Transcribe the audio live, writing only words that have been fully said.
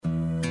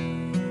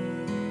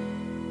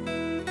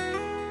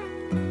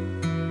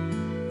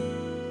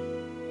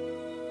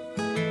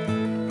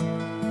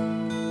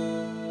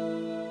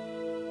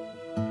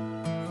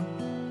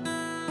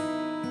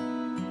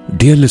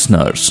Dear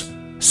listeners,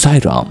 Sai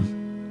Ram.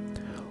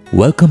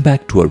 Welcome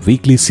back to our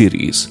weekly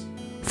series,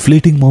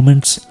 Fleeting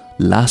Moments,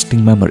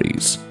 Lasting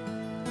Memories.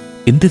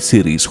 In this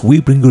series,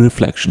 we bring you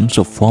reflections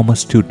of former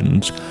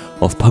students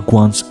of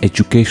Bhagwan's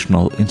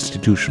educational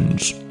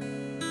institutions.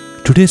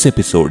 Today's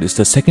episode is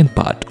the second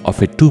part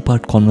of a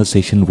two-part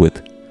conversation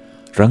with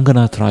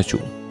Ranganatha Raju.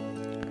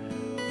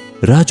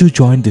 Raju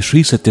joined the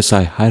Sri Sathya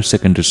Sai Higher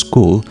Secondary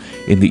School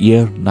in the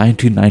year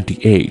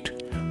 1998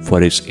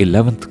 for his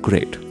 11th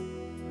grade.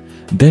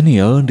 Then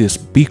he earned his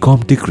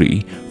BCom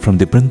degree from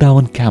the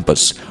Brindavan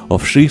campus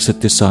of Sri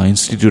Sathya Sai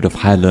Institute of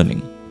Higher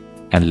Learning,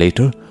 and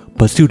later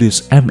pursued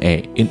his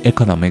MA in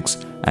Economics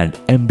and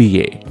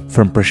MBA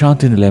from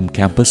Prasanthi Nilayam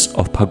campus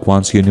of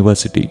Bhagwan's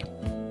University.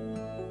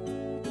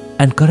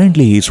 And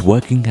currently he is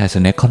working as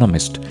an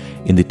economist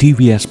in the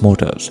TVS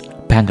Motors,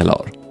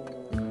 Bangalore.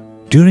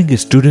 During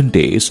his student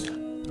days,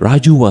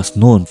 Raju was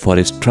known for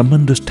his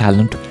tremendous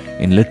talent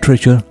in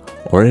literature,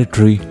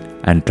 oratory,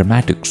 and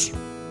dramatics.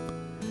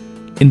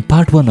 In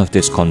part 1 of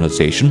this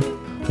conversation,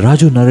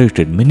 Raju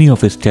narrated many of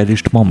his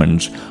cherished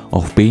moments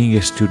of being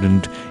a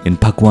student in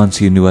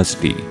Bhagwan's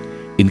University.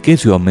 In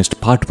case you have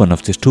missed part 1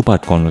 of this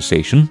two-part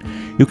conversation,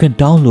 you can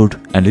download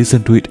and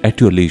listen to it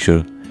at your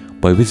leisure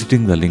by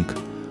visiting the link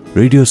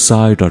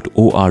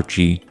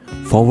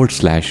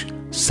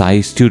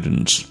radiosai.org/Sai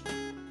Students.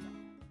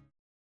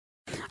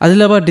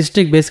 Adilabad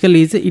district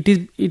basically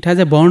it has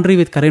a boundary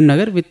with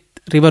Karimnagar with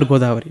river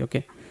Godavari.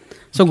 Okay,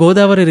 so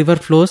Godavari river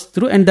flows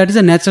through, and that is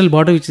a natural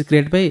border which is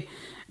created by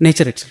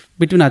nature itself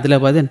between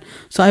Adilabad and.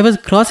 So I was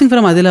crossing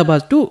from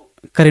Adilabad to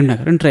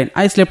Karimnagar in train.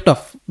 I slept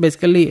off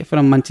basically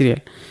from Mancherial.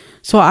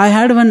 So I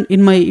had one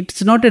in my.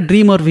 It's not a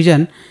dream or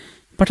vision,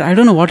 but I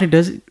don't know what it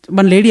is.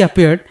 One lady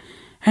appeared,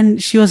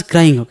 and she was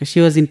crying. Okay,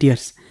 she was in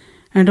tears.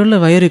 And I told her,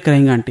 "Why are you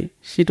crying, auntie?"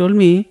 She told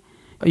me,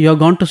 "You have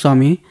gone to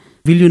Swami.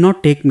 Will you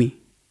not take me?"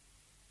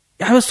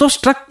 I was so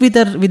struck with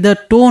the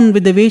tone,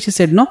 with the way she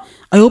said no.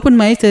 I opened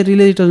my eyes. I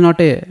realized it was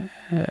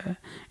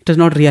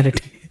not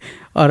reality,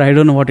 or I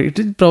don't know what it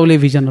is. Probably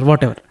vision or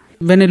whatever.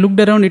 When I looked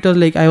around, it was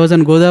like I was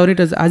on Godavari.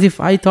 It was as if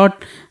I thought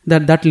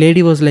that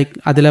lady was like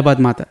Adilabad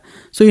Mata.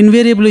 So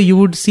invariably, you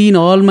would see in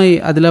all my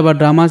Adilabad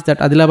dramas that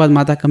Adilabad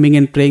Mata coming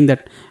and praying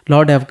that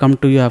Lord, I have come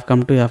to you, I have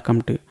come to you, I have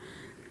come to you.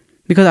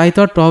 Because I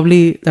thought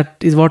probably that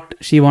is what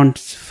she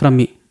wants from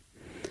me.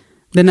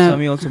 Then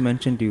Swami also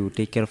mentioned you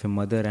take care of your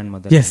mother and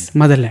motherland. Yes,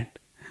 motherland.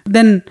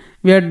 Then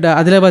we had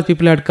Adilabad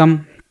people had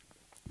come.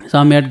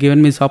 Swami had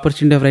given me this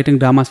opportunity of writing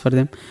dramas for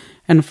them.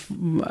 And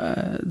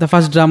the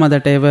first drama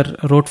that I ever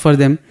wrote for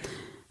them,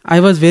 I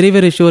was very,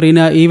 very sure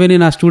even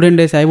in our student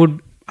days, I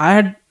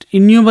had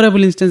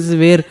innumerable instances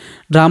where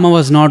drama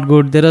was not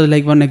good. There was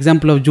like one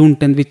example of June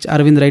 10th, which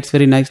Arvind writes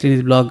very nicely in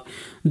his blog.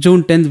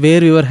 June 10th,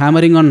 where we were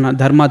hammering on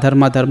dharma.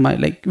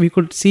 Like we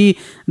could see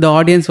the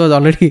audience was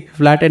already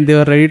flat and they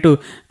were ready to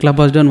club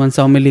us down once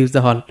Swami leaves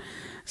the hall.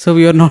 So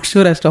we were not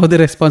sure as to how the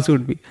response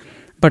would be.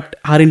 But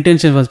our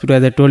intention was,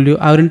 as I told you,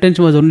 our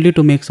intention was only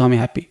to make Swami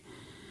happy.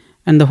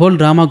 And the whole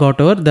drama got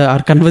over.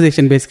 Our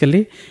conversation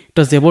basically, it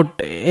was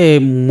about a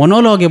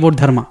monologue about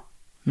dharma.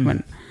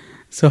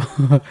 So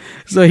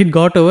it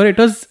got over. It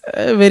was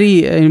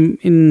very,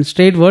 in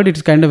straight word,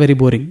 it's kind of very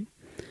boring.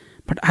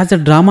 But as the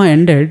drama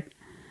ended,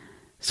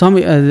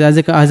 Swami, as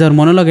our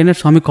monologue ended,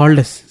 Swami called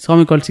us.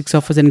 Swami called 6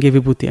 of us and gave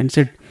vibhuti and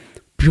said,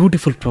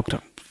 "Beautiful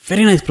program,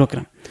 very nice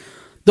program."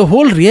 The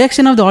whole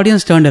reaction of the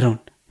audience turned around.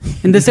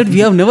 And they said, "We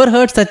have never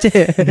heard such a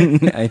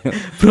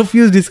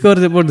profuse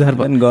discourse about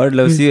dharma." When God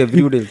loves you,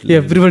 everybody loves you.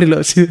 Everybody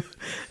loves you.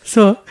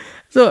 So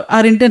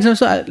our intention,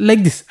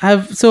 like this.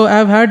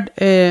 I've had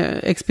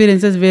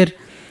experiences where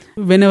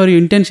whenever your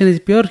intention is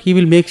pure, he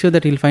will make sure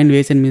that he'll find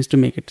ways and means to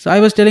make it. So I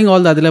was telling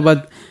all the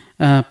Adilabad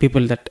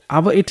people that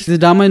the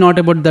drama is not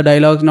about the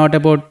dialogues, not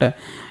about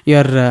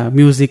your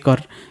music, or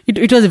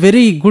it was a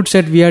very good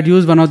set. We had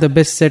used one of the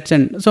best sets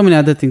and so many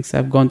other things.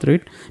 I've gone through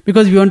it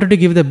because we wanted to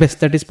give the best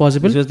that is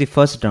possible. This was the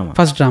first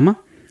drama,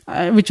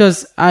 which was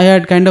I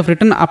had kind of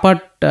written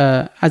apart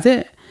as a.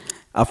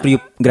 After you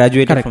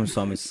graduated correct. from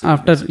Swami's.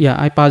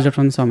 I passed out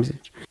from the Swami's.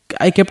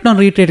 I kept on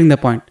reiterating the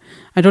point.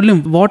 I told him,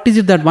 what is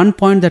it that one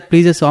point that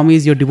pleases Swami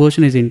is your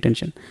devotion, is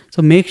intention.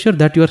 So make sure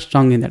that you are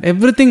strong in that.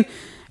 Everything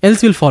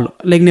else will follow.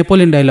 Like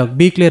Napoleon dialogue,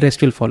 be clear,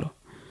 rest will follow.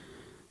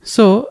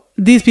 So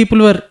these people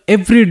were,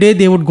 every day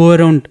they would go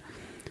around,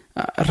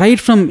 right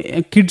from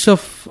kids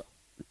of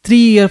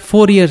 3 or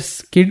 4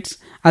 years kids.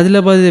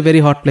 Adilabad is a very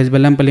hot place,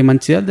 Bellampalli,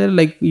 Manchia. They're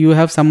like, you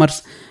have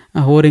summers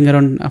hovering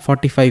around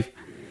 45.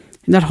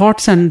 In that hot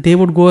sun, they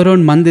would go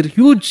around mandir,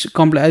 huge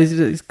complex,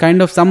 it's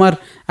kind of summer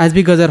as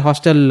big as our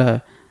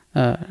hostel.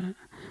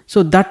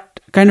 So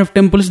that kind of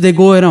temples, they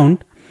go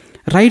around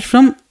right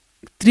from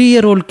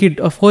 3-year-old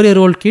kid or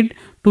 4-year-old kid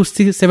to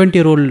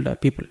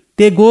 70-year-old people.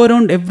 They go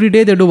around every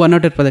day, they do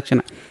 108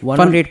 pradakshina.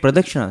 108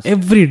 pradakshinas?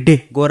 Every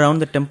day. Go around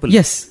the temple?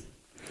 Yes.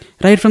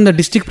 Right from the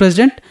district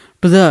president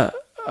to the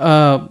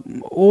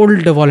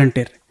old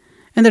volunteer.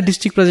 And the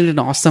district president is an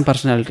awesome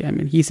personality. I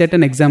mean, he set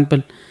an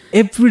example.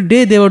 Every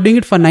day they were doing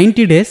it for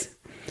 90 days.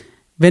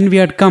 When we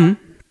had come,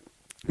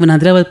 When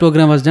Hyderabad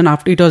program was done,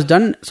 after it was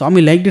done,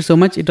 Swami liked it so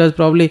much, it was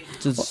probably...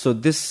 So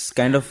this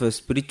kind of a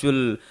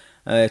spiritual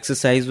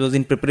exercise was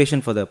in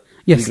preparation for the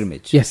Yes,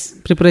 pilgrimage. yes,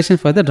 preparation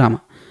for the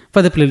drama,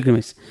 for the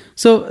pilgrimage.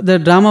 So the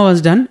drama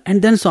was done,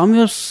 and then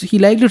Swami he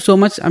liked it so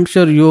much. I'm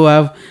sure you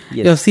have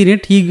seen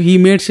it. He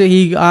made sure,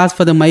 he asked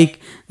for the mic,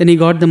 then he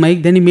got the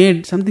mic, then he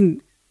made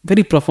something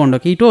very profound.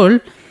 Okay, he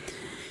told,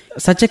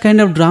 such a kind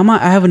of drama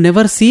I have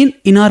never seen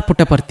in our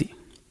Puttaparthi.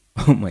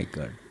 Oh my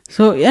God.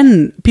 So,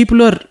 and people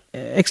were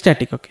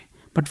ecstatic, okay.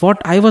 But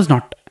what I was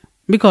not.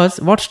 Because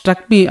what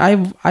struck me,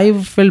 I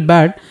felt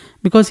bad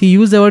because he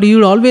used the word, he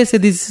would always say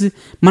this is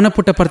Mana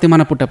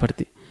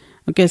Puttaparthi.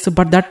 Okay, so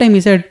but that time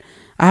he said,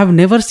 I have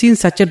never seen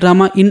such a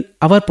drama in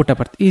our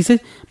Puttaparthi. He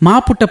said, Ma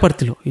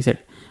Puttaparthilo. He said,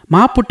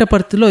 Ma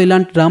Puttaparthilo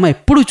ilanti drama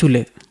eppudu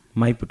chulledu.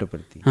 My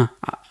Puttaparthi.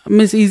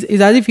 Means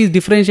is as if he's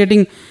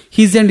differentiating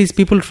his and his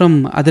people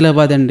from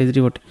Adilabad and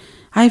Ezriwat.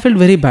 I felt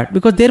very bad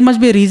because there must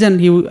be a reason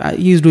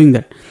he is doing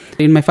that.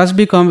 In my first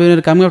BCom, when we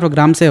were coming out of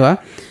Gram Seva,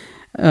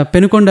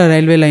 Penukonda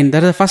railway line,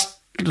 that was the first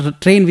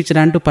train which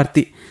ran to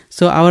Parthi.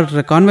 So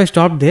our convoy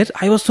stopped there.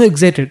 I was so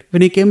excited.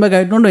 When he came back,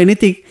 I don't know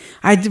anything.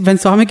 When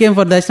Swami came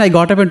for darshan, I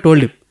got up and told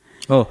him.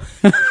 Oh.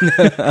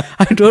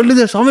 I told him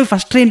that Swami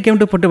first train came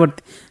to Puttaparthi.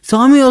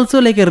 Swami also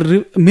like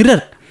a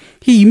mirror.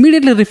 He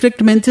immediately reflects,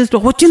 mentions,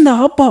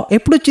 Ochinda appa,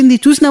 eppudu chindi,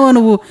 chusnava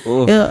nuvu.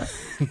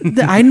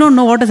 I don't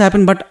know what has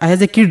happened, but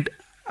as a kid,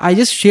 I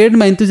just shared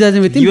my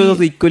enthusiasm with him. He was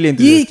also equally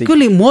enthusiastic.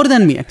 Equally, more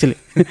than me actually.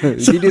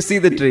 So, did you see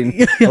the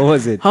train? How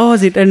was it? How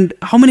was it? And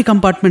how many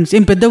compartments?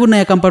 Em peddaga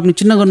unnaya compartment,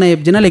 chinnaga unnaya,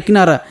 janalu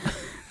ekkinara.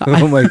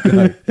 Oh my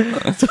God.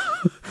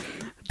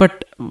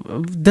 But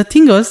the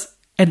thing was,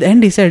 at the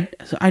end he said,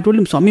 so I told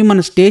him, Swami,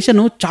 mana station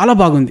chala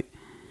bagundi.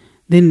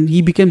 Then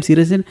he became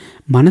serious and,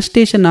 mana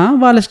station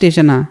wala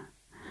station I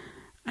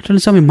told him,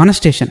 Swami, mana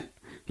station.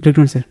 He looked at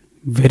me and said,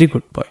 very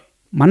good boy.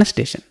 Mana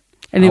station.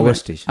 And Our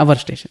station. Our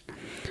station.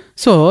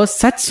 So,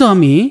 such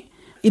Swami,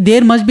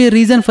 there must be a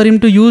reason for him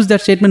to use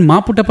that statement,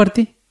 Ma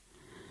Puttaparthi.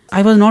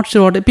 I was not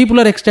sure what. People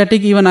are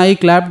ecstatic, even I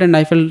clapped and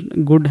I felt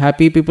good,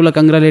 happy. People are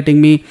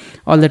congratulating me,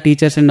 all the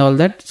teachers and all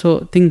that. So,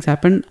 things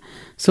happened.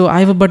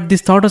 So, but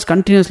this thought was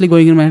continuously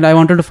going in my head. I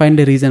wanted to find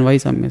a reason why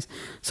Swami is.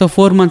 So,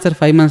 4 months or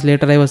 5 months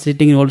later, I was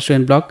sitting in old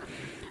student block.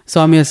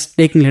 Swami was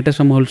taking letters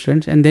from old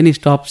students and then he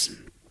stops.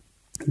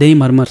 Then he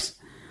murmurs.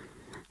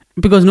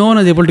 Because no one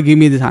was able to give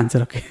me this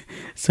answer, okay.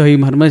 So, he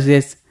murmurs,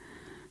 yes.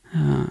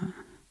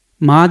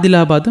 Ma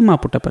Adilabad, Ma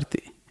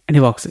Puttaparthi. And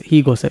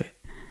he goes away.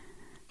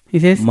 He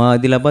says, Ma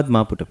Adilabad,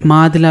 Ma Puttaparthi.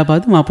 Ma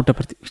Adilabad, Ma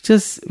Puttaparthi. Which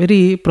is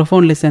very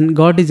profound lesson.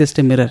 God is just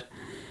a mirror.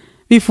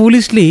 We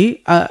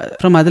foolishly,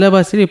 from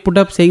Adilabad, we put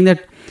up saying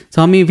that,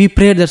 Swami, we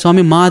prayed that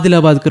Swami, Ma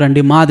Adilabad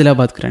Kurandi, Ma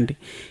Adilabad Kurandi.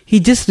 He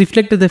just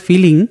reflected the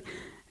feeling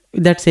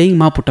that saying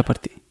Ma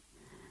Puttaparthi.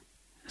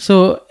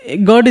 So,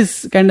 God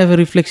is kind of a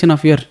reflection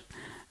of your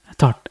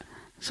thought.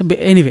 So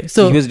anyway,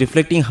 so he was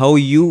reflecting how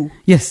you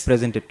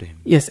presented to him.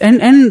 Yes,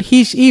 and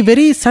he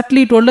very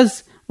subtly told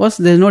us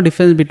there's no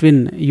difference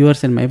between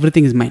yours and mine.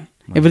 Everything is mine.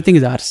 Everything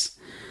is ours.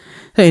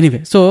 So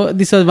anyway, so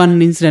this was one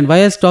incident. Why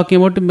I was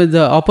talking about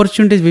the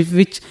opportunities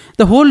which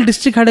the whole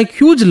district had a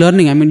huge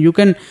learning. I mean,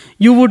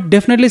 you would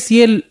definitely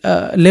see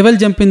a level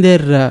jump in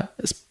their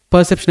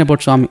perception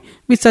about Swami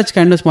with such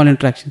kind of small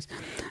interactions.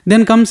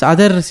 Then comes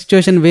other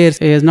situation where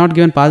he has not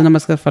given Pada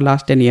Namaskar for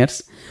last 10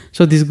 years.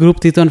 So this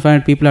group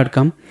 3,500 people had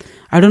come.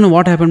 I don't know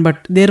what happened,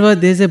 but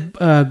there's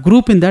a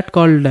group in that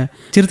called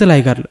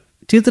Chirthalaigarlu.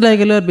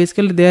 Chirthalaigarlu are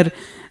basically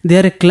they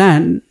are a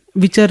clan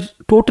which are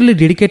totally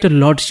dedicated to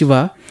Lord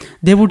Shiva.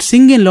 They would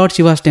sing in Lord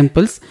Shiva's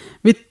temples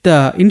with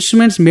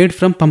instruments made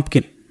from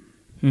pumpkin.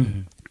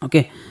 Mm-hmm.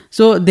 Okay,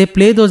 so they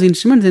play those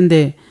instruments and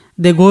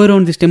they go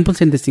around these temples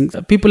and they sing.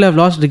 People have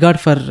lost regard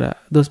for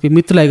those people.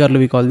 Mithalaigarlu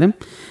we call them.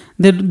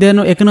 They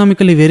are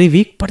economically very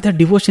weak, but their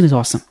devotion is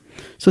awesome.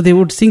 So they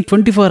would sing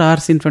 24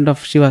 hours in front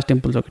of Shiva's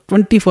temples. Okay,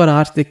 24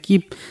 hours they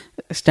keep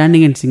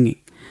standing and singing.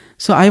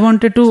 So I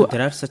wanted to... So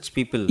there are such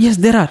people. Yes,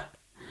 there are.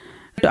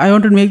 I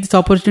wanted to make this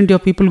opportunity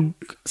of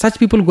such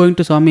people going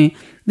to Swami.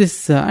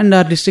 And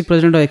our district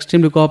president was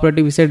extremely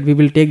cooperative. We said we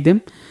will take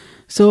them.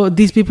 So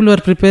these people were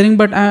preparing,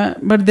 but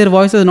their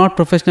voices are not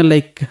professional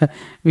like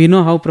we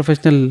know how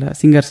professional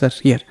singers are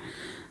here.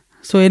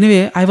 So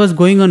anyway, I was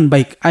going on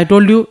bike. I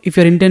told you, if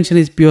your intention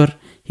is pure,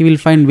 he will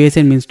find ways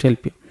and means to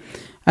help you.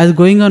 I was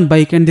going on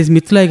bike and this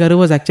Mithalaigaru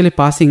was actually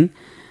passing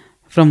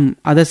from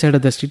other side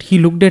of the street. He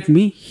looked at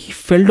me. He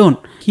fell down.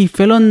 He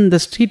fell on the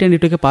street and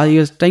he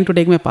was trying to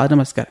take my Pada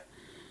Namaskar.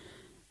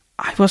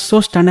 I was so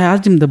stunned. I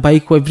asked him the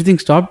bike, everything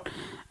stopped.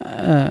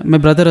 My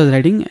brother was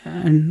riding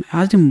and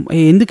I asked him,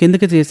 hey,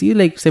 he's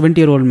like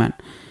 70-year-old man.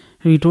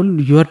 And he told,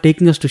 you are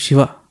taking us to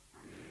Shiva.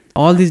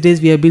 All these days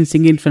we have been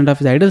singing in front of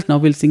his idols. Now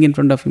we'll sing in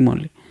front of him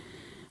only.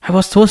 I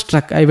was so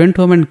struck. I went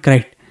home and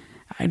cried.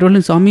 I told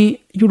him,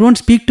 Swami, you don't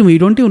speak to me. You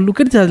don't even look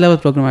at the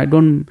Adilabad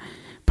program.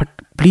 But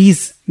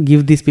please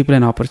give these people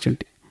an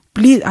opportunity.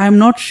 Please, I am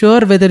not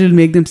sure whether you'll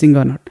make them sing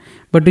or not.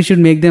 But you should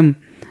make them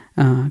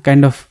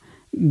kind of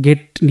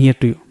get near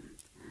to you.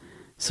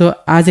 So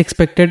as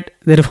expected,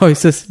 their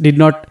voices did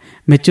not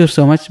mature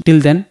so much till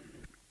then.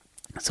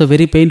 So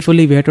very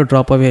painfully we had to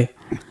drop away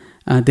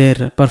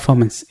their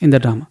performance in the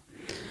drama.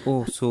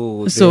 Oh,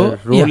 so their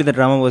role in the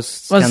drama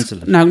was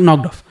cancelled.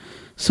 Knocked off.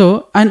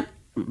 So, and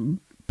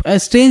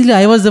strangely,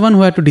 I was the one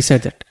who had to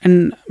decide that.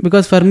 And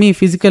because for me,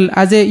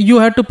 you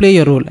had to play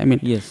your role. I mean,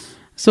 yes.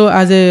 So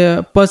as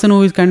a person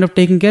who is kind of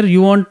taking care,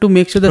 you want to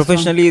make sure that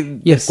professionally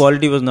the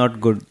quality was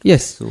not good.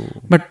 Yes. So,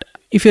 but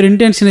if your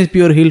intention is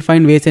pure, he'll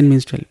find ways and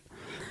means to help.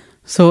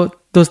 So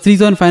those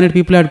 3,500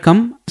 people had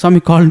come.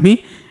 Swami called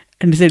me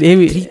and he said,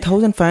 "Hey,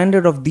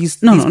 3,500 of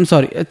these. No, I'm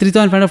sorry.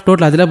 3,500 of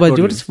total Adilabad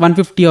Jews,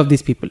 150 of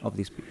these people.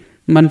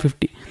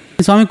 150.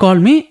 Swami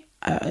called me.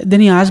 Then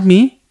he asked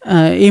me,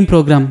 aim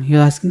program. He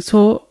was asking.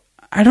 So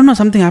I don't know,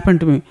 something happened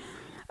to me,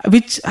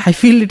 which I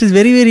feel it is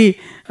very, very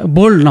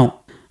bold now.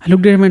 I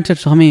looked at him and said,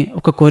 Swami,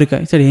 oka korika.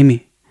 He said, Amy.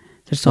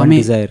 I said, Swami,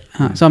 one desire.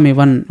 Swami,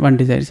 one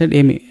desire. He said,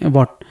 Amy,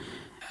 what?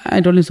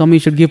 I told him, Swami, you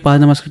should give Pada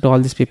Namaskar to all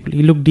these people.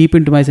 He looked deep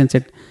into my eyes and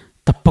said,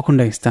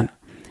 Tappakunda istan.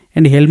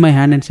 And he held my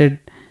hand and said,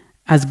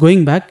 as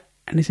going back,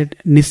 and he said,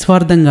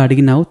 Niswardhanga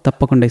adigi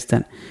Tappakunda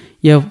istan.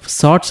 You have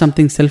sought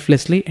something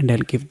selflessly and I'll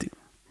give you.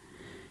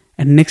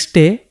 And next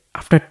day,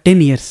 after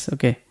 10 years,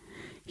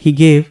 he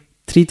gave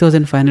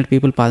 3,500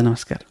 people Pada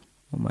Namaskar.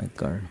 Oh my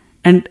God.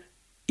 And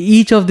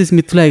each of these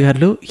Mithula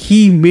Garlu,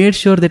 he made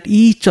sure that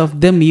each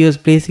of them he was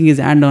placing his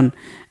hand on.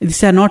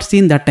 This I had not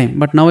seen that time,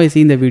 but now I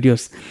see in the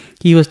videos.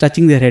 He was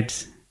touching their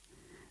heads.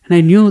 And I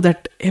knew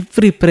that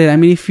every prayer, I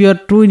mean, if you are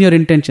true in your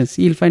intentions,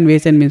 he'll find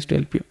ways and means to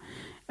help you.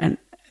 And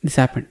this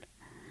happened.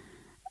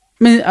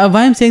 I mean,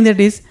 why I'm saying that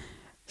is,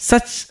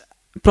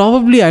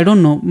 probably, I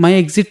don't know, my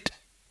exit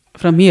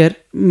from here,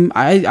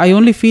 I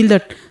only feel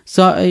that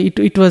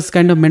it was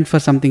kind of meant for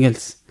something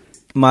else.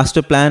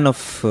 Master plan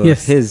of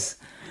his.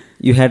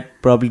 You had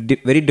probably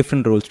very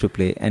different roles to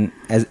play, and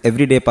as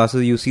every day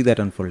passes, you see that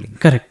unfolding.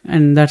 Correct,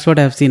 and that's what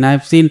I've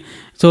seen.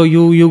 So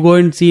you go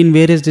and see in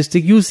various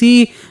districts, you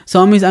see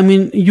Swamis. I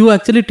mean, you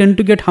actually tend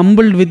to get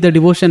humbled with the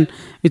devotion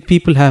which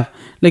people have.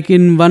 Like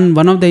in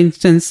one of the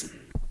instance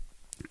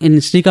in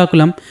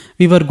Srikakulam,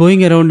 we were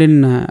going around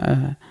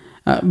in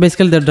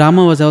basically the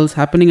drama was always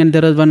happening, and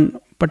there was one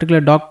particular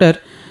doctor.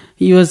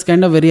 He was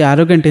kind of very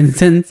arrogant in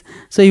sense,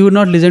 so he would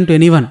not listen to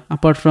anyone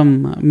apart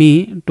from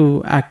me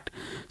to act.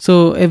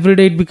 So every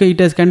day it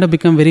has kind of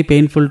become very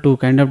painful to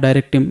kind of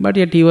direct him, but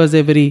yet he was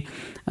a very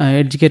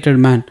educated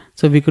man,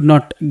 so we could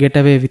not get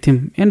away with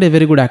him, and a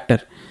very good actor.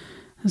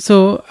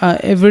 So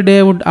every day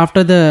I would,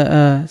 after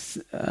the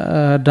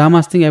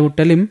dramas thing, I would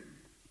tell him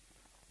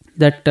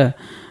that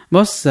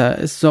boss,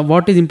 so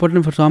what is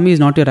important for Swami is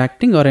not your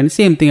acting or any,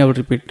 same thing I would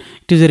repeat.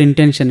 It is your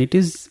intention. It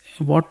is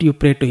what you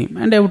pray to him.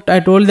 And I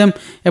told them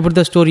about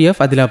the story of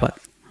Adilabad.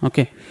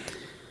 Okay.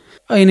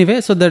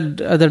 Anyway, so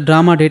the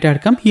drama date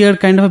had come. He had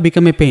kind of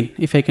become a pain,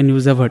 if I can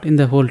use the word, in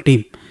the whole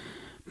team.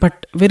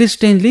 But very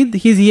strangely,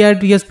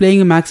 he was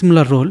playing a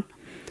maximular role.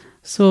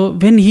 So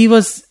when he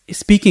was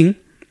speaking,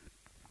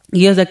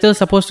 he was actually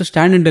supposed to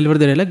stand and deliver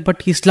the dialogue,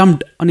 but he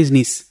slumped on his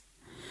knees.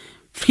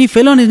 He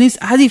fell on his knees.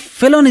 As he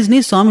fell on his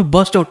knees, Swami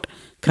burst out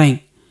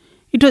crying.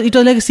 It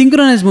was like a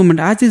synchronized movement.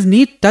 As his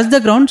knee touched the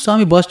ground,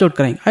 Swami burst out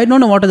crying. I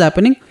don't know what was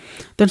happening.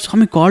 Then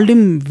Swami called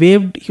him,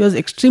 waved. He was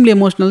extremely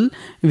emotional.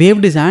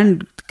 Waved his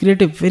hand,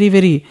 created a very,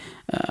 very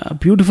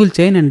beautiful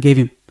chain and gave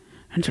him.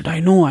 And said, I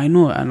know.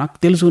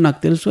 Nak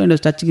telsu, and was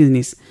touching his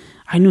knees.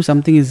 I knew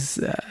something is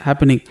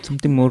happening.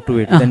 Something more to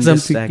it than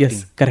just acting.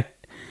 Yes,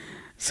 correct.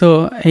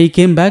 So he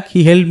came back.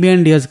 He held me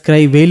and he was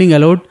wailing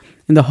aloud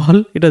in the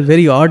hall. It was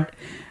very odd.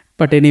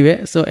 But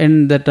anyway,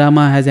 and the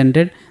drama has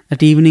ended.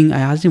 That evening, I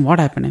asked him, what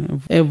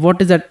happened?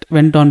 What is that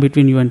went on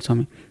between you and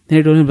Swami? Then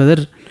he told me,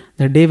 brother,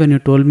 the day when you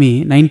told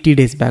me, 90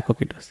 days back,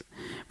 it was.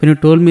 When you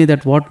told me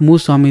that what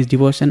moves Swami is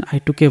devotion, I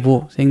took a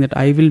vow, saying that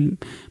I will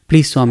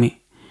please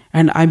Swami.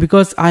 And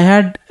because I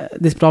had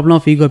this problem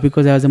of ego,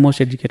 because I was the most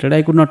educated,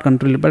 I could not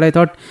control it. But I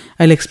thought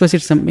I'll express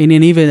it in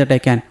any way that I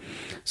can.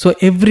 So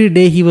every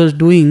day he was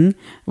doing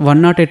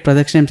 108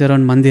 pradakshinaams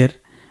around Mandir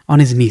on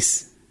his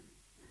knees.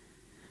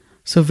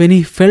 So when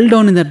he fell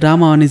down in the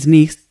drama on his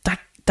knees,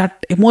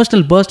 that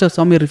emotional burst of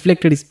Swami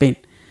reflected his pain.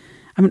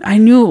 I mean, I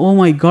knew, oh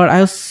my God,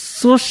 I was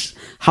so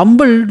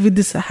humbled with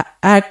this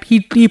act.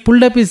 He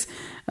pulled up his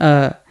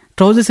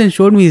trousers and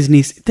showed me his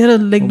knees. There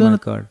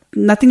are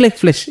nothing like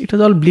flesh. It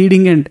was all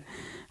bleeding and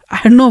I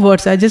had no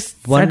words. I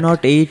just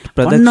 108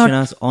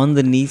 pradakshinas on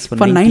the knees for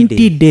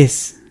 90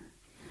 days.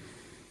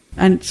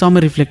 And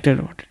Swami reflected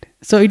about it.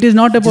 So it is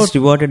not about... Just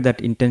rewarded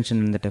that intention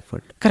and that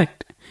effort.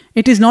 Correct.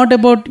 It is not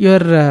about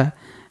your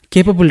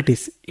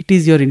capabilities. It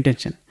is your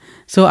intention.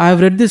 So I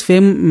have read this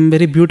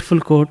very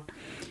beautiful quote.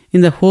 In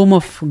the home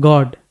of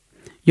God,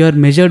 you are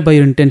measured by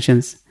your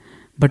intentions.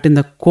 But in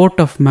the court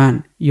of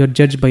man, you are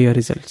judged by your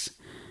results.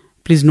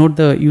 Please note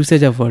the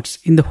usage of words.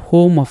 In the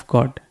home of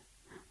God.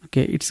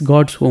 Okay, it's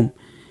God's home.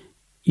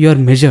 You are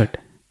measured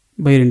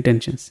by your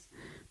intentions.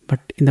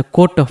 But in the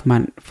court of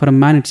man, for a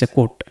man it's a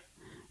court.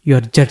 You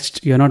are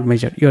judged. You are not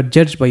measured. You are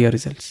judged by your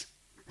results.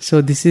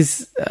 So this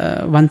is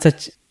one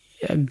such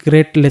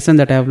great lesson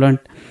that I have learned.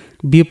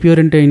 Be pure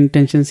in your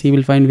intentions. He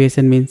will find ways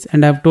and means.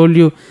 And I have told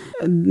you,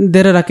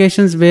 there are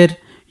occasions where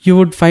you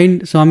would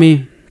find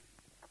Swami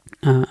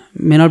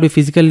may not be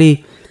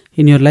physically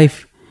in your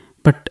life,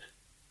 but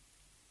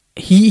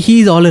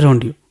he is all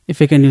around you,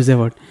 if I can use the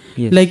word.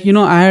 Yes. Like,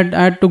 I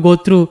had to go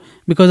through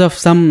because of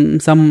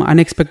some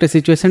unexpected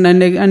situation,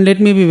 and let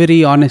me be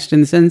very honest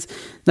in the sense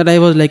that I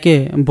was like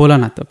a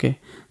Bolanath, okay.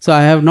 So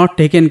I have not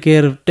taken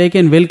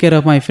well care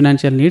of my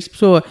financial needs.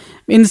 So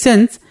in the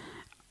sense,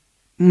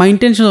 my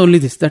intention is only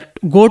this, that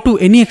go to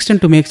any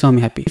extent to make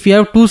Swami happy. If you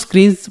have 2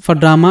 screens for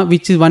drama,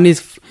 which is one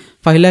is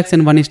 5 lakhs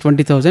and one is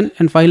 20,000,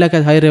 and 5 lakh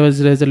has high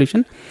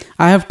resolution,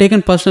 I have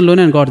taken personal loan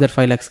and got that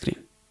 5 lakh screen.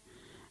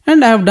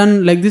 And I have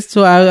done like this.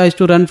 So I used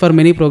to run for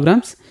many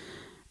programs.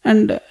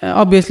 And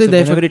obviously, so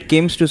whenever it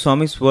came to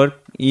Swami's work,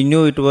 you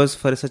knew it was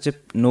for such a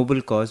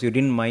noble cause. You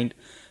didn't mind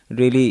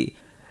really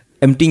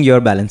emptying your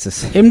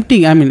balances.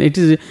 Emptying, I mean, it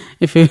is,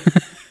 if you,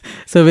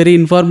 so very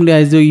informally, I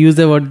use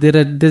the word,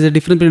 there's a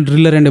difference between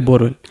driller and a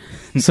borewell.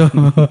 So,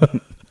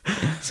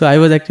 so I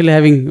was actually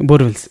having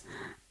borewells.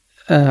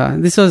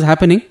 This was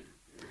happening.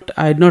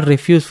 I did not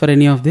refuse for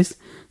any of this.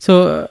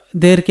 So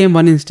there came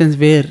one instance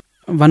where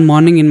one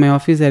morning in my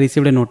office, I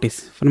received a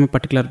notice from a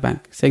particular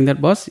bank saying that,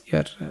 boss,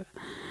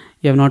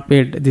 you have not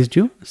paid this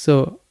due,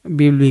 so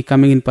we will be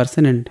coming in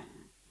person and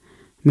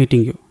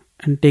meeting you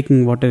and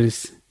taking whatever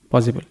is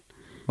possible.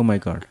 Oh my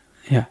God.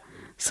 Yeah.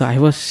 So I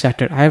was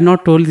shattered. I have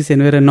not told this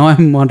anywhere, and now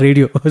I'm on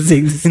radio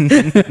saying this.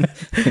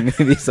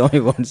 Maybe Swami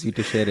wants you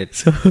to share it.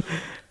 So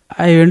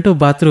I went to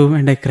bathroom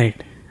and I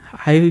cried.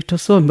 It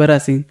was so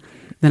embarrassing.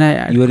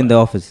 Then you were in the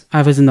office?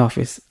 I was in the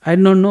office. I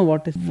did not know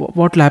what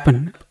will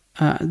happen.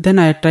 Then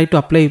I tried to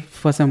apply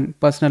for some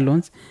personal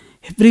loans.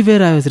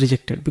 Everywhere I was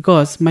rejected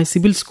because my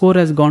CIBIL score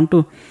has gone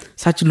to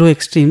such low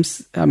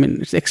extremes. I mean,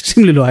 it's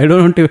extremely low. I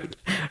don't want to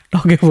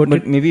talk about it.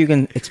 But maybe you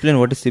can explain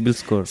what is CIBIL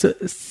score. So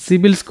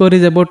CIBIL score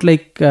is about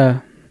like,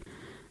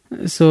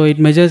 so it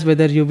measures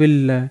whether you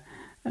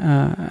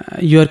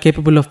are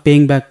capable of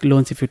paying back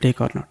loans if you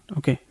take or not.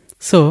 Okay.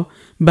 So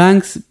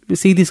banks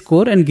see the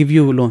score and give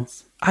you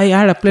loans. I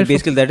had applied. So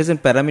basically, that is a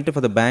parameter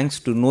for the banks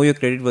to know your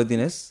credit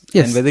worthiness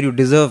and whether you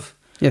deserve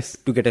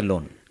to get a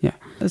loan. Yeah.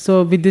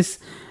 So with this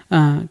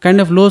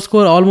kind of low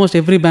score, almost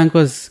every bank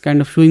was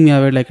kind of shooing me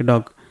away like a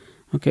dog.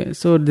 Okay.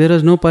 So there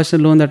was no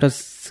personal loan that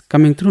was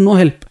coming through, no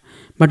help.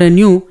 But I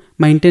knew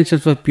my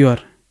intentions were pure.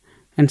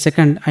 And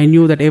second, I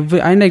knew that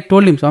and I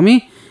told him,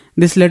 Swami,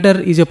 this letter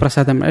is your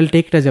prasadam. I'll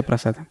take it as your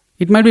prasadam.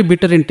 It might be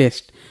bitter in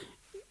taste,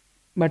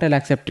 but I'll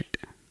accept it.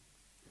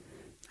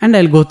 And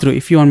I'll go through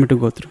if you want me to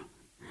go through.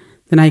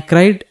 Then I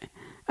cried.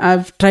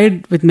 I've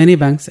tried with many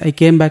banks. I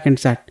came back and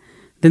sat.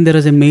 Then there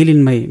was a mail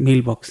in my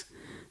mailbox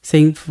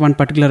saying one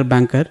particular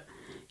banker.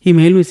 He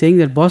mailed me saying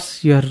that,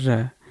 boss, your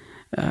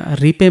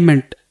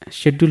repayment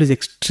schedule is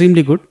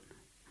extremely good.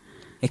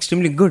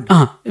 Extremely good?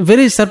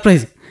 Very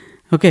surprising.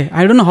 Okay.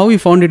 I don't know how he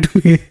found it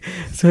to be.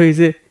 So he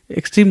said,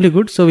 extremely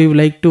good. So we would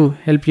like to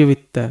help you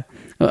with...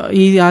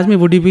 he asked me,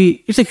 would you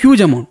be... It's a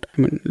huge amount.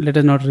 I mean, let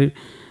us not...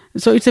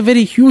 So it's a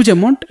very huge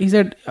amount. He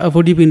said,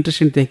 would you be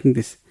interested in taking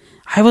this?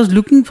 I was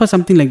looking for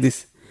something like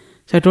this.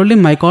 So I told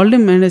him, I called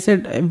him and I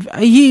said,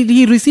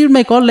 he received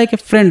my call like a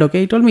friend,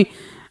 okay. He told me,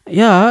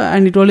 yeah,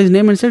 and he told his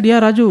name and said, yeah,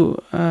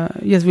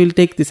 Raju, yes, we'll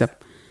take this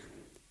up.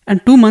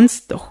 And 2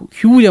 months, the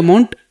huge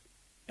amount,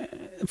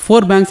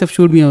 4 banks have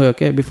shooed me away,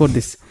 okay, before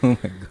this. Oh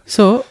my God.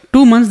 So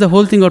 2 months, the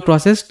whole thing got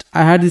processed.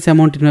 I had this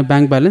amount in my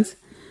bank balance.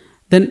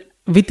 Then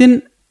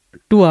within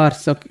 2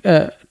 hours,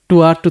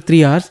 2 hours to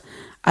 3 hours,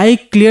 I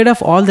cleared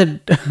off all the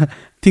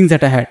things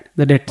that I had,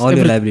 the debts. All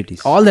the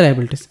liabilities. All the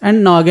liabilities.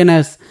 And now again I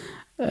was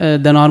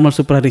the normal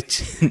super rich.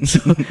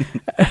 So,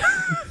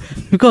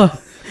 because,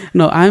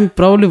 no, I'm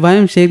probably, why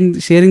I'm sharing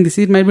this,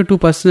 it might be too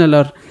personal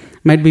or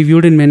might be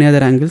viewed in many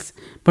other angles.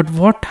 But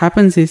what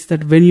happens is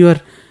that when you are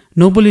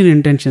noble in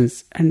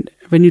intentions and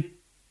when you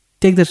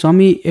take the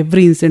Swami,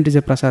 every instant is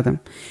a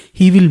prasadam.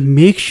 He will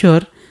make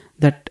sure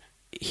that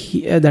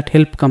that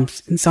help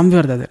comes in some way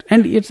or the other.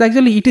 And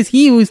it is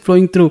he who is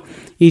flowing through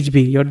each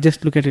being. You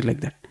just look at it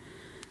like that.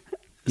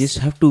 You just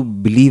have to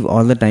believe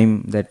all the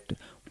time that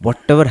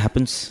whatever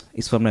happens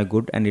is for my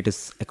good and it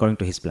is according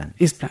to his plan.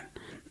 His plan.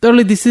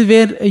 Totally, this is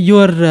where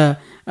your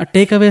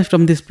takeaways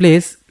from this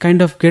place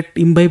kind of get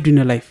imbibed in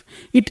your life.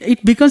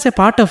 It becomes a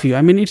part of you.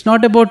 I mean, it's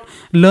not about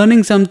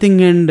learning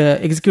something and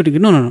executing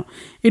it. No.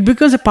 It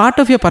becomes a part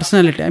of your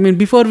personality. I mean,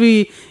 before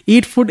we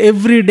eat food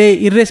every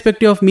day,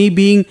 irrespective of me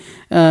being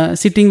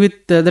sitting with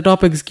the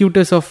top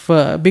executives of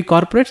big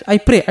corporates, I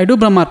pray. I do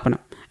Brahmarpana.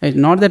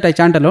 Not that I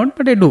chant alone,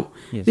 but I do.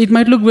 Yes. It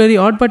might look very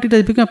odd, but it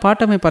has become a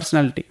part of my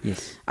personality.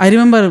 Yes. I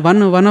remember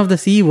one of the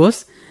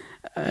CEOs.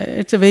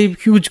 It's a very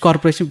huge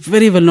corporation,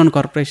 very well-known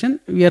corporation.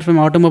 We are from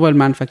automobile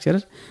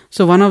manufacturers.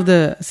 So one of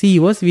the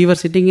CEOs, we were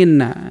sitting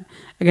in, I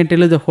can tell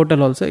you the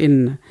hotel also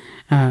in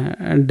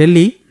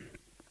Delhi,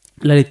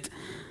 Lalit.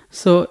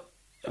 So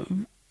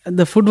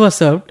the food was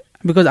served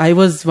because I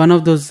was one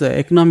of those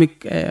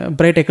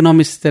bright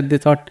economists that they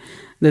thought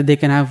that they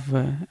can have.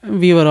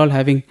 We were all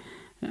having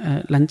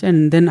lunch,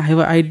 and then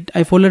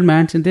I folded my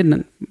hands and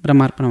then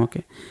Brahmarpana.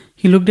 Okay,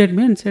 he looked at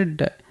me and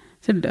said,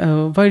 Said,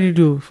 why did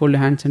you fold your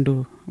hands and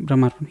do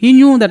Brahmarpanam? He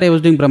knew that I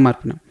was doing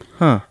Brahmarpanam.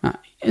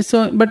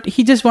 But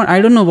he just I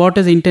don't know what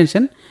is the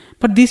intention,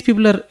 but these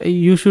people are,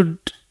 you should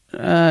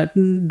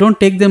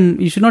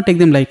you should not take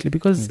them lightly,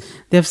 because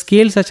they have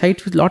scaled such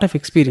heights with a lot of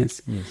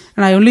experience.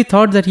 And I only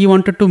thought that he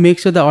wanted to make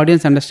sure the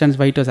audience understands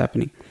why it was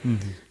happening.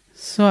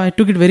 So I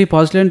took it very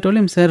positively and told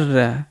him,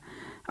 sir,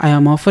 I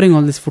am offering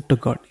all this food to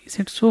God. He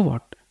said, so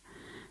what?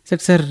 I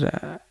said,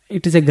 sir,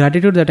 it is a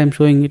gratitude that I am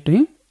showing it to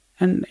him,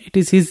 and it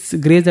is his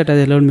grace that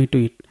has allowed me to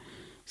eat. He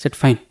said,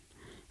 fine.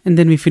 And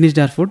then we finished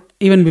our food.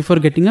 Even before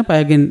getting up, I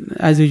again,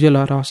 as usual,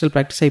 our hostel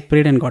practice, I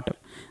prayed and got up.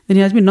 Then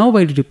he asked me, now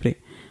why did you pray?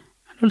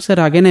 I told, sir,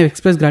 again I have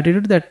expressed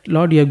gratitude that,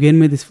 Lord, you have given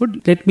me this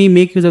food. Let me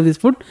make use of this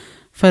food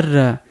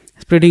for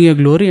spreading your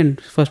glory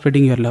and for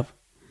spreading your love.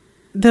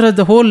 There was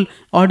the whole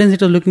audience,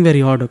 it was looking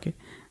very odd, okay.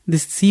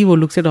 This CEO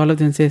looks at all of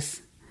them and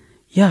says,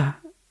 yeah,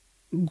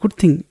 good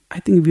thing. I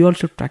think we all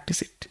should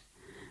practice it.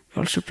 We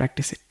all should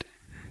practice it.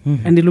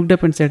 And he looked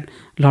up and said,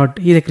 Lord,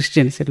 he's a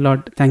Christian. He said,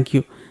 Lord, thank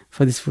you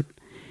for this food.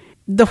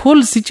 The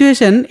whole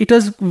situation, it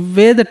was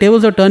where the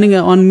tables were turning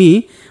on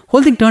me,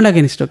 whole thing turned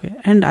against, okay.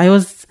 And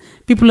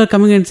people are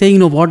coming and saying,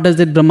 what does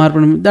that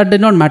Brahmarpanam? That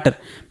did not matter.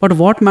 But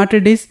what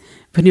mattered is,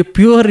 when you're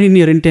pure in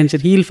your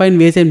intention, he will find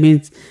ways and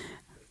means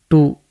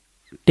to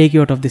take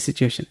you out of this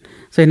situation.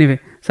 So anyway,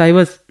 so I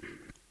was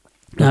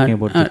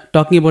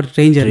talking about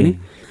train journey.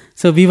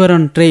 So we were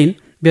on train.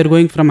 We are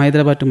going from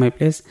Hyderabad to my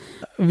place.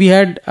 We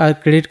had our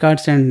credit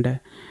cards and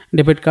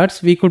debit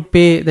cards. We could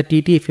pay the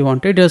TT if we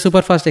wanted. It was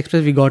super fast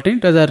express. We got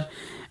it.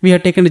 We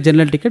had taken a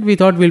general ticket. We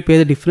thought we'll pay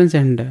the difference,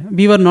 and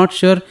we were not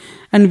sure.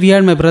 And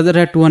my brother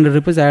had 200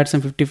 rupees. I had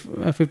some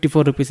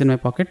 54 rupees in my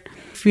pocket.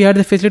 If we had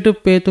the facility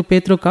to pay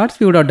through cards,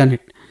 we would have done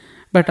it.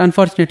 But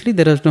unfortunately,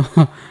 there was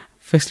no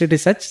facility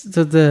such.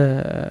 So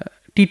the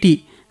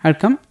TT had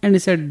come and he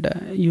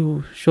said,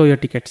 you show your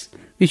tickets.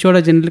 We showed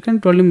a general ticket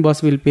and told him,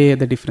 boss, we'll pay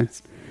the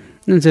difference.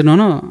 And he said,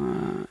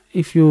 no,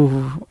 if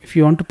you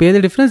want to pay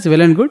the difference,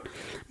 well and good.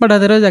 But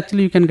otherwise,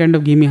 actually, you can kind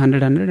of give me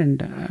 100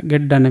 and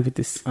get done with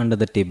this. Under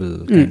the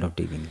table kind of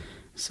taking.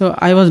 So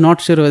I was not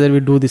sure whether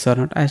we do this or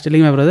not. I was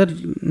telling my brother,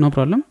 no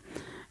problem.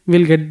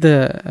 We'll get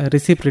the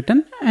receipt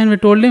written. And we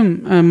told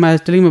him, I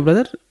was telling my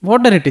brother,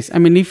 whatever it is. I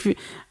mean,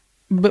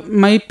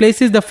 my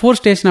place is the fourth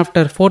station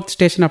after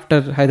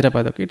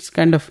Hyderabad. Okay, it's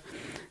kind of,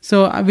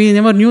 so we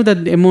never knew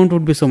that the amount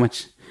would be so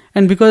much.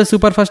 And because of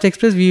super fast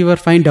express, we were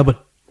fined double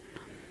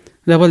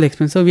the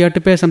expense. So we had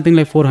to pay something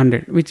like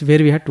 400, where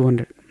we had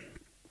 200.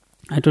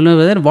 I told my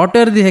brother,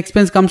 whatever the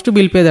expense comes to,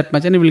 we'll pay that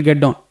much and we'll get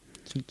down.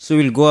 So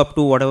we'll go up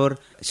to whatever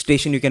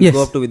station you can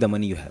go up to with the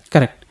money you have.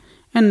 Correct.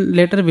 And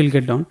later we'll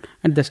get down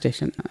at the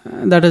station.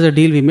 That was a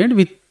deal we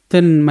made.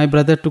 Then my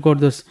brother took out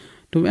those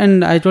two,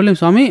 and I told him,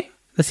 Swami,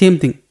 the same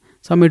thing.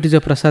 Swami, it is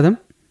your prasadam.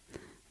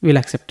 We'll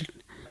accept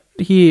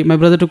it. My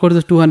brother took out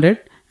those 200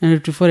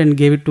 and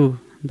gave it to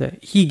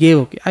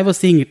okay. I was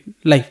seeing it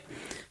live.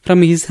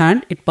 From his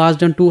hand, it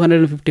passed on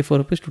 254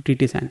 rupees to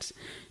TT's hands.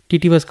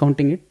 TT was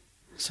counting it.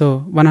 So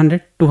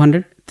 100,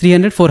 200,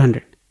 300,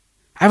 400.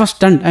 I was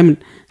stunned. I mean,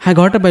 I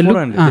got up, I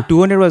looked. The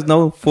 200 was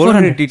now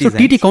 400 TT's hands. So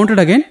TT counted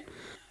again.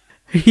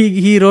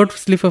 He wrote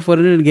slip for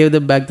 400 and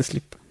gave back the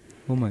slip.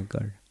 Oh my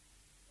God.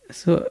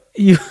 So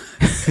you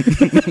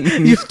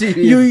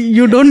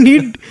don't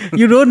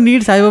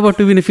need Sai Baba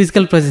to be in a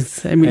physical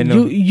presence. I mean,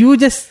 you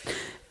just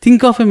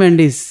think of him and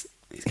he's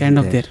kind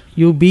of there.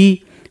 You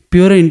be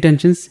pure in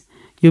intentions.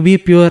 You be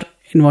pure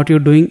in what you're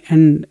doing,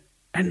 and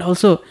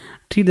also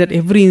treat that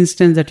every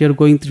instance that you're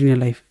going through in your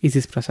life is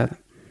his prasadam.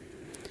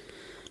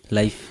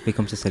 Life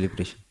becomes a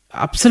celebration.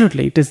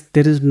 Absolutely, it is.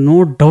 There is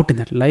no doubt in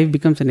that. Life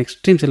becomes an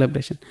extreme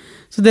celebration.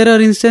 So there are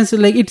instances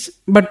like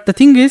but the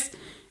thing is,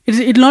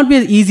 it will not be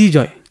an easy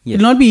joy. Yes. It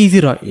will not be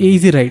easy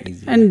ride,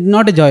 and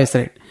not a joyous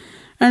ride.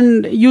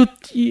 And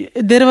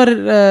there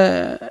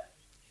were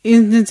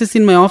instances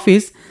in my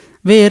office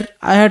where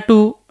I had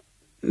to,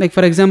 like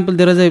for example,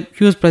 there was a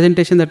huge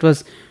presentation that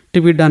was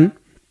to be done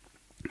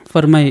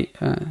for my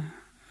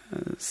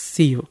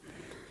CEO.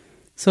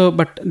 So,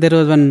 but there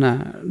was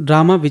one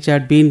drama which I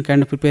had been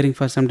kind of preparing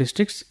for some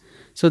districts.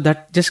 So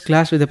that just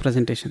clashed with the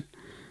presentation.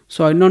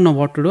 So I don't know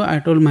what to do. I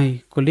told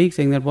my colleague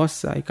saying that,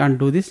 boss, I can't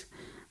do this.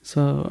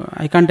 So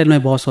I can't tell my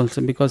boss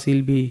also because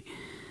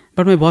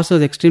but my boss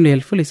was extremely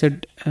helpful. He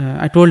said,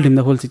 I told him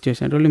the whole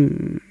situation. I told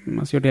him, you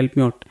have to help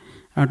me out.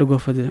 I have to go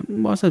for this.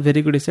 Boss was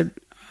very good. He said,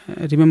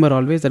 remember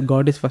always that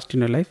God is first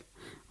in your life.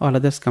 All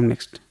others come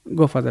next.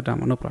 Go for the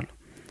drama, no problem.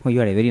 Oh, you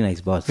had a very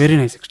nice boss. Very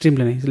nice,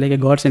 extremely nice. Like a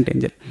God sent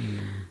angel.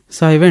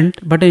 So I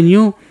went, but I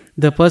knew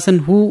the person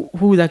who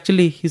is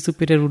actually his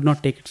superior would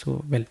not take it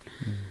so well.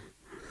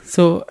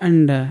 So,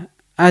 and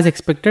as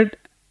expected,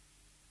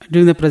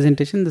 during the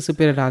presentation, the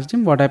superior asked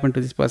him what happened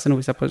to this person who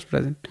is supposed to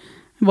present.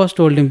 The boss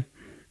told him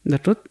the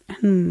truth,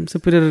 and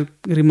superior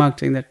remarked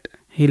saying that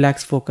he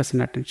lacks focus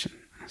and attention.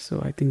 So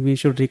I think we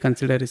should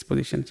reconsider his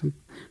position,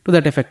 to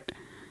that effect.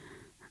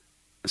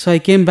 So I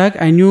came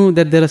back. I knew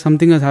that there was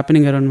something was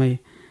happening around my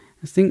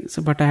thing.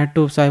 So, but I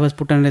was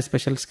put under a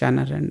special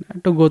scanner and I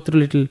had to go through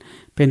a little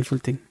painful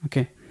thing.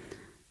 Okay.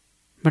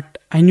 But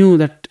I knew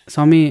that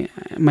Swami,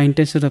 my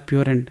intentions are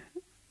pure, and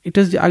it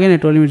was, again I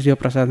told him it's your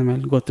prasadam,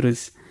 I'll go through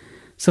this.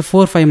 So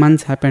 4-5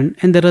 months happened,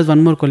 and there was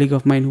one more colleague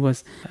of mine who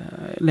was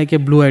like a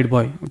blue-eyed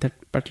boy of that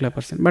particular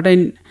person.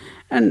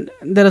 And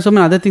there are so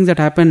many other things that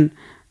happen.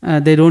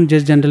 They don't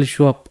just generally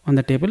show up on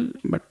the table,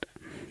 but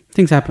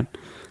things happen.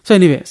 So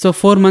anyway, so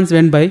 4 months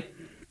went by.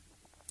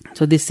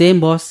 So the same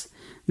boss,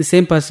 the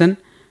same person,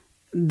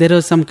 there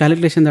was some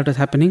calculation that was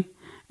happening,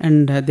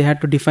 and they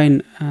had to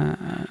define.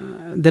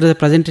 There was a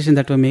presentation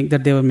that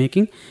they were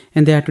making,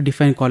 and they had to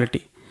define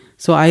quality.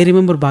 So I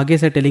remember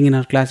Bhagya telling in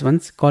our class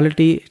once,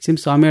 quality, it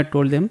seems Swami had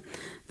told them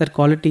that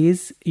quality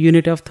is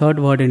unit of third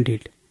word and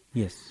deed.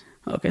 Yes.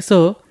 Okay,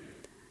 so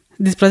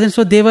this present,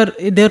 so they were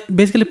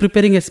basically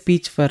preparing a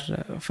speech for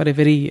a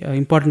very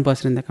important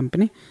person in the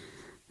company.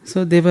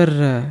 So they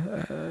were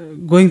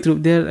going through,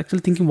 they are actually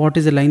thinking what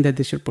is the line that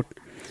they should put.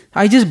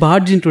 I just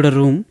barged into the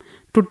room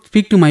to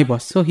speak to my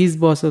boss. So his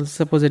boss was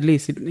supposedly,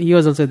 he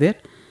was also there.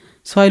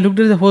 So I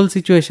looked at the whole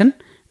situation.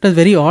 It was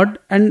very odd,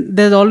 and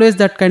there's always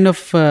that kind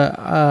of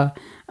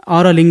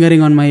aura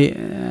lingering on my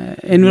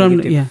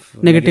environment,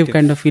 negative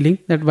kind of feeling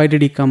that why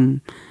did he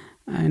come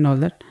and all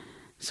that.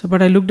 So,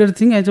 but I looked at the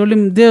thing. I told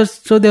him they were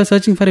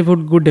searching for a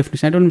good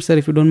definition. I told him, sir,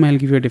 if you don't mind, I'll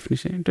give you a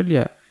definition. He told,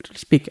 yeah, I'll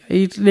speak.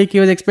 It's like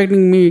he was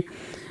expecting me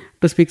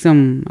to speak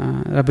some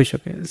rubbish.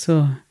 Okay,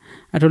 so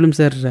I told him,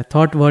 sir,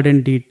 thought, word,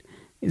 and deed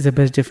is the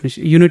best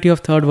definition. Unity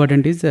of thought, word,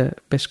 and deed is the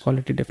best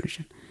quality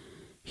definition.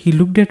 He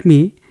looked at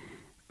me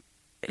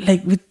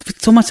like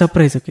with so much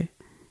surprise, okay,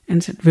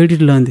 and said, where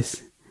did you learn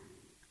this?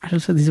 I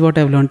told, sir, this is what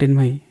I've learned in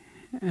my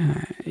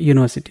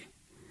university.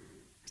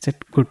 I said,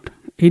 good.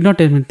 He did not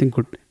tell me anything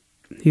good.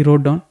 He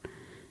wrote down.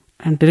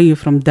 I'm telling you,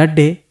 from that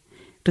day,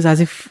 it was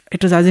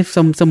as if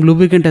some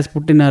lubricant has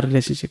put in our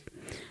relationship.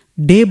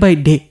 Day by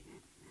day,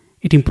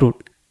 it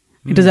improved.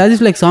 It was as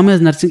if like Swami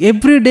was nursing.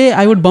 Every day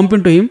I would bump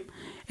into him,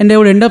 and I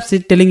would end up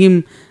telling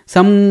him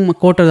some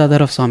quote or the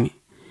other of Swami.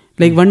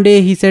 Like one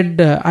day he said,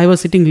 I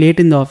was sitting late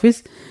in the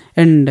office,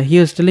 and he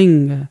was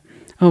telling,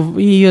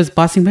 he was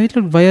passing by,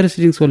 why are you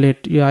sitting so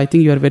late? Yeah, I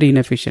think you are very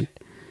inefficient.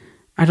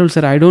 I told,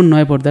 sir, I don't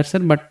know about that, sir,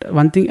 but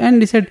one thing,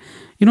 and he said,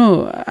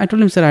 I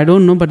told him, sir, I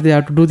don't know, but they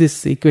have to do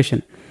this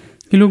equation.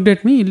 He looked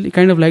at me, he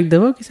kind of liked the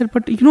work. He said,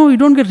 but you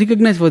don't get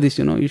recognized for this,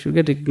 you should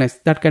get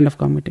recognized. That kind of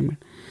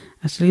commitment.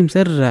 I told him,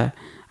 sir,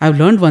 I've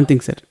learned one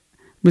thing, sir.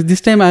 But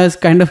this time I was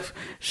kind of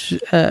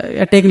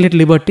taking a little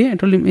liberty. I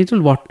told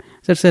him, what?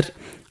 I said, sir,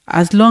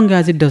 as long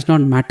as it does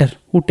not matter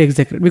who takes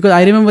the credit. Because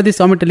I remember this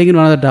Swami telling in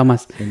one of the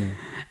dramas.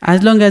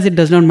 As long as it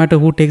does not matter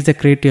who takes the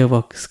credit to your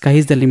work, sky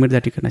is the limit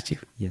that you can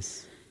achieve.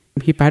 Yes.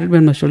 He patted me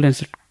on my shoulder and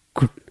said,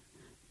 good,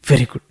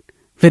 very good,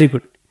 very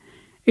good.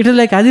 It was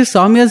like as if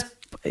Swami was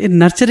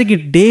nurturing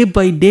it day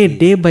by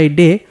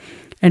day.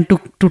 And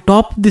to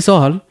top this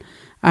all,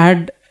 I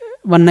had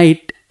one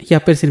night, he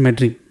appears in my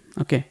dream.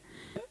 Okay.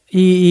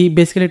 He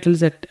basically tells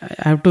that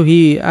I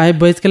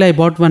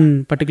bought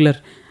one particular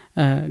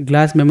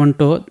glass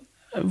memento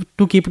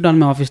to keep it on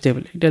my office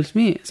table.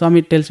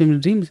 Swami tells me in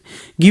dreams,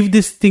 give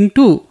this thing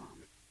to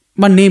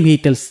one name. He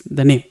tells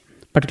the name,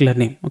 particular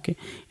name. Okay.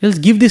 He tells,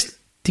 give this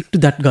thing to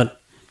that girl.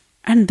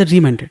 And the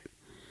dream ended.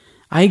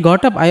 I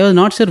got up. I was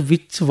not sure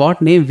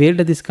what name, where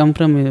did this come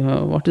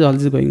from, what is all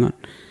this going on.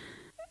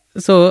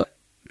 So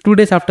 2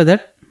 days after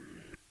that,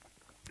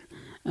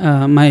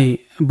 my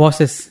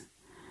boss's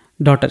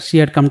daughter, she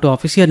had come to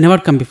office. She had never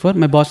come before.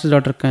 My boss's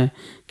daughter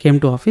came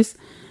to office.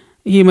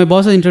 My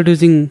boss was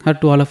introducing her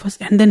to all of us,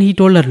 and then he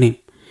told her name.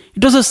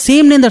 It was the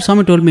same name that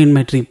Swami told me in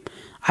my dream.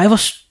 I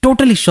was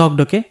totally shocked,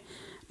 okay.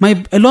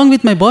 Along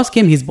with my boss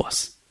came his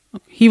boss.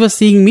 He was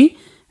seeing me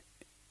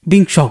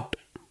being shocked.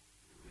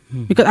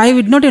 Because I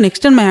would not even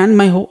extend my hand.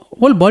 My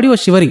whole body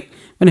was shivering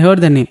when I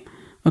heard the name.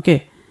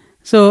 Okay.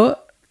 So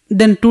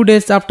then 2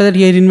 days after that,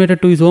 he had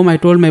invited to his home. I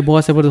told my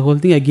boss about the whole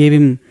thing. I gave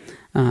him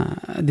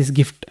this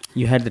gift.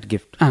 You had that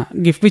gift?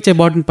 Gift which I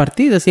bought in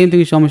Parthi. The same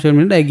thing Swami showed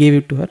me. I gave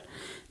it to her.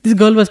 This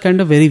girl was kind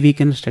of very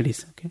weak in her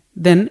studies. Okay.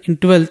 Then in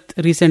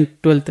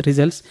recent 12th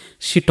results,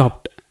 she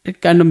topped.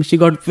 She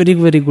got very,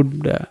 very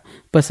good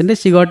percentage.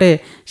 She got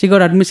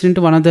admission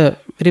into one of the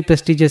very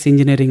prestigious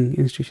engineering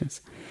institutions.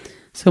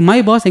 So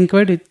my boss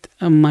inquired with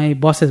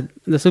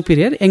the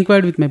superior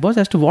inquired with my boss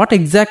as to what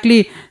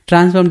exactly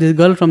transformed this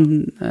girl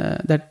from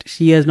that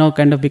she has now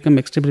kind of become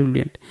extremely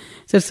brilliant.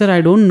 He said, sir,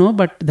 I don't know,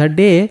 but that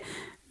day,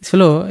 this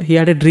fellow, he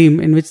had a dream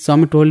in which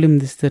Swami told him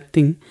that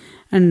thing,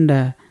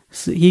 and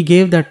he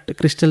gave that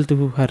crystal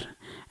to her.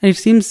 And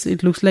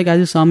it looks like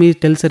as if Swami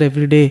tells her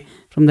every day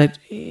from that,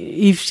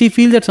 if she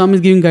feels that Swami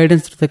is giving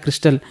guidance through the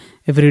crystal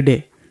every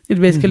day, it's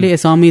basically a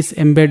Swami's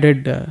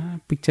embedded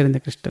picture in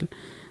the crystal.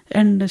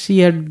 And she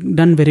had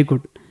done very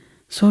good.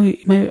 So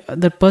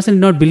that person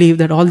did not believe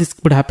that all this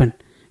could happen.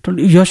 I told,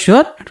 you're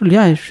sure? I told,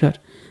 yeah, I'm sure.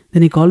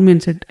 Then he called me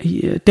and said,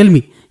 tell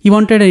me. He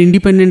wanted to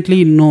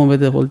independently know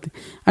whether the whole thing.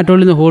 I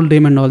told him the whole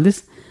dream and all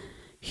this.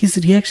 His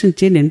reaction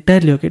changed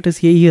entirely. Okay,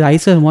 his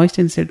eyes were moist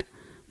and said,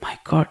 my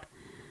God,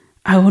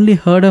 I only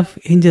heard of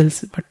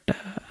angels, but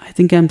I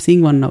think I'm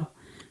seeing one now.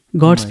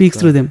 God speaks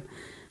through them.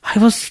 I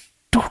was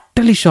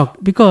totally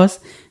shocked because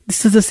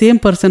This is the same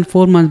person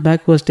 4 months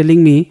back who was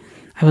telling me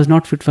I was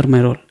not fit for my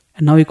role.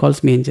 And now he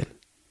calls me angel.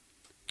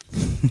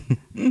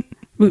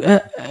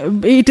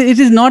 It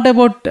is not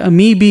about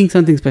me being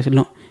something special.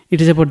 No,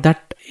 it is about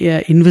that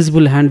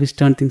invisible hand which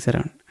turns things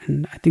around.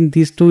 And I think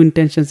these two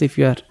intentions, if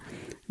you are,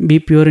 be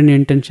pure in your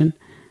intention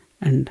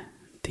and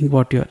think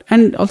what you are.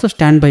 And also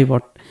stand by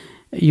what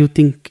you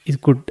think is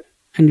good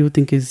and you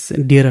think is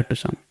dearer to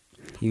some.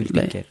 He will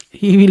take care.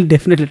 He will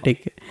definitely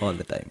take care. All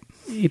the time.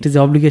 It is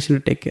obligation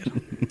to take care.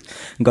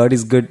 God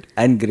is good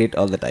and great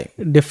all the time.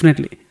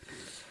 Definitely.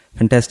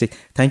 Fantastic.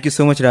 Thank you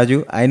so much,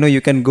 Raju. I know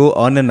you can go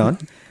on and on,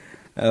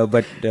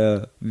 but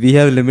we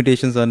have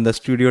limitations on the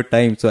studio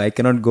time, so I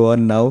cannot go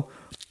on now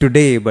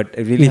today, but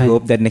I really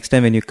hope that next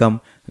time when you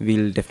come,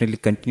 we'll definitely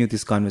continue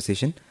this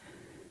conversation.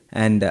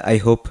 And I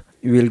hope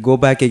you will go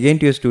back again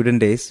to your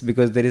student days,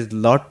 because there is a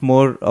lot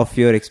more of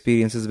your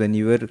experiences when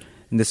you were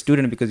in the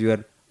student, because you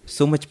are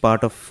so much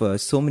part of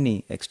so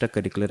many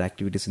extracurricular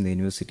activities in the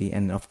university.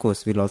 And of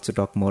course, we'll also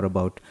talk more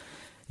about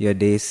your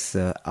days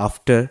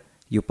after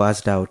you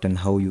passed out and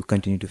how you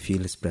continue to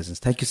feel his presence.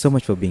 Thank you so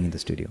much for being in the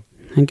studio.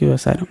 Thank you,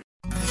 Sairam.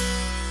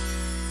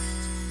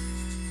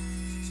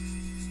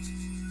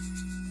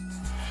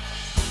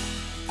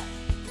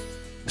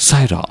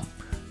 Sairam,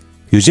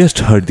 you just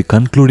heard the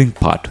concluding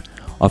part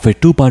of a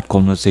 2-part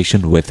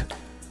conversation with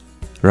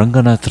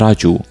Ranganatha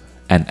Raju,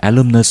 an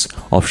alumnus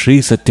of Sri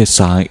Sathya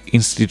Sai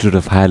Institute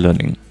of Higher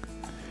Learning.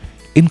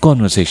 In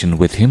conversation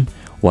with him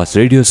was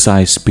Radio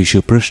Sai's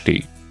Pishu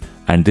Prishti,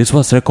 and this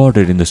was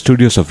recorded in the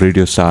studios of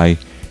Radio Sai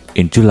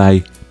in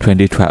July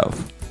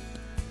 2012.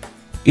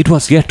 It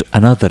was yet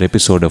another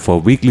episode of our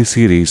weekly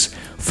series,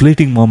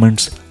 Fleeting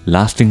Moments,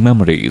 Lasting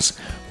Memories,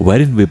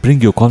 wherein we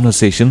bring you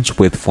conversations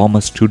with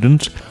former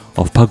students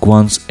of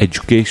Bhagwan's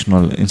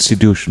educational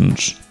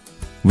institutions.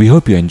 We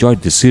hope you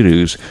enjoyed this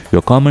series.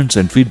 Your comments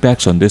and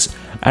feedbacks on this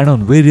and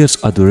on various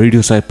other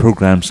Radio Sai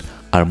programs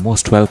are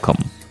most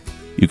welcome.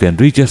 You can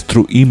reach us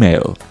through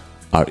email.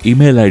 Our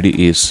email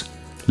ID is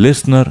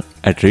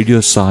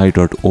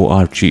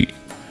listener@radiosai.org.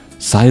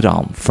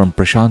 Sairam from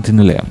Prasanthi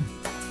Nilayam.